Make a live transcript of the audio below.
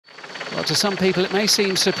Well, to some people it may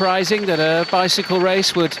seem surprising that a bicycle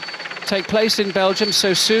race would take place in Belgium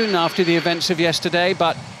so soon after the events of yesterday,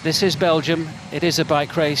 but this is Belgium, it is a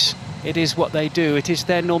bike race, it is what they do, it is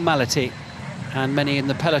their normality. And many in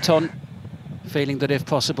the peloton feeling that if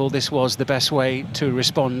possible this was the best way to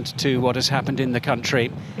respond to what has happened in the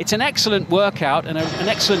country. It's an excellent workout and an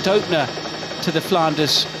excellent opener to the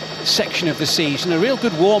Flanders section of the season, a real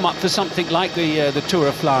good warm-up for something like the Tour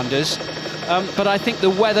of Flanders. But I think the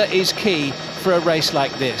weather is key for a race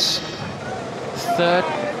like this.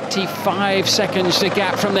 35 seconds the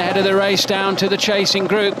gap from the head of the race down to the chasing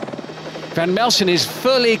group. Van Melsen is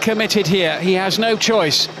fully committed here. He has no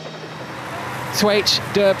choice. Thwaite,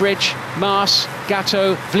 Durbridge, Maas,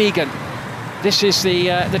 Gatto, Vliegen. This is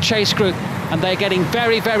the chase group, and they're getting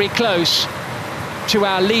very, very close to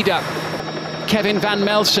our leader, Kevin Van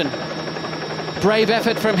Melsen. Brave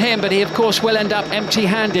effort from him, but he, of course, will end up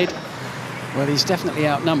empty-handed. Well, he's definitely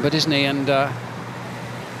outnumbered, isn't he? And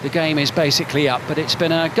the game is basically up, but it's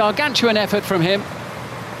been a gargantuan effort from him.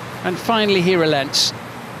 And finally he relents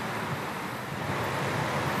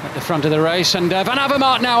at the front of the race. And Van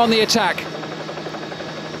Avermaet now on the attack.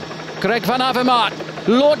 Greg Van Avermaet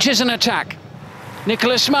launches an attack.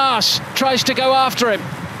 Nicolas Maas tries to go after him.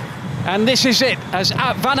 And this is it, as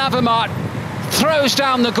Van Avermaet throws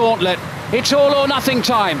down the gauntlet. It's all or nothing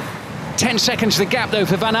time. 10 seconds the gap, though,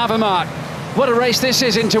 for Van Avermaet. What a race this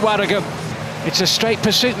is into Waregem. It's a straight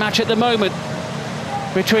pursuit match at the moment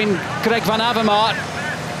between Greg Van Avermaet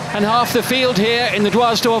and half the field here in the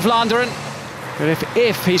Dwars of Vlaanderen. But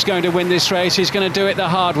if he's going to win this race, he's going to do it the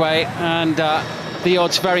hard way, and the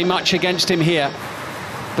odds very much against him here.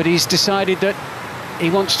 But he's decided that he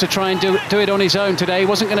wants to try and do it on his own today. He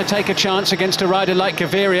wasn't going to take a chance against a rider like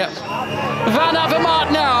Gaviria. Van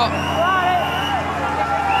Avermaet now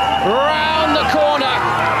round the corner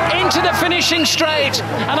into the finishing straight,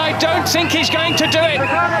 and I don't think he's going to do it.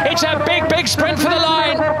 It's a big, big sprint for the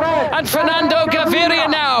line, and Fernando Gaviria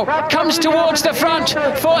now comes towards the front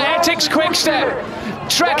for Ettix Quickstep.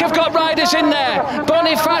 Trek have got riders in there,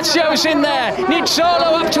 Bonifacio's in there,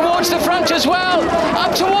 Nizzolo up towards the front as well,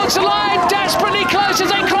 up towards the line, desperately close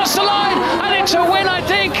as they cross the line, and it's a win, I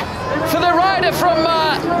think, for the rider from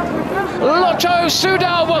Lotto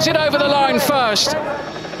Soudal. Was it over the line first?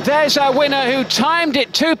 There's our winner who timed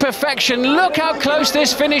it to perfection. Look how close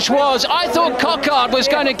this finish was. I thought Coquard was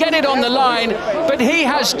going to get it on the line, but he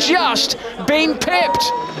has just been pipped.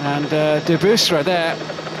 And De Busra there,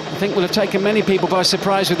 I think, will have taken many people by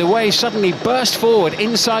surprise with the way he suddenly burst forward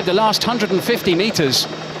inside the last 150 metres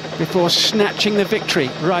before snatching the victory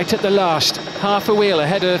right at the last. Half a wheel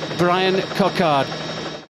ahead of Brian Coquard.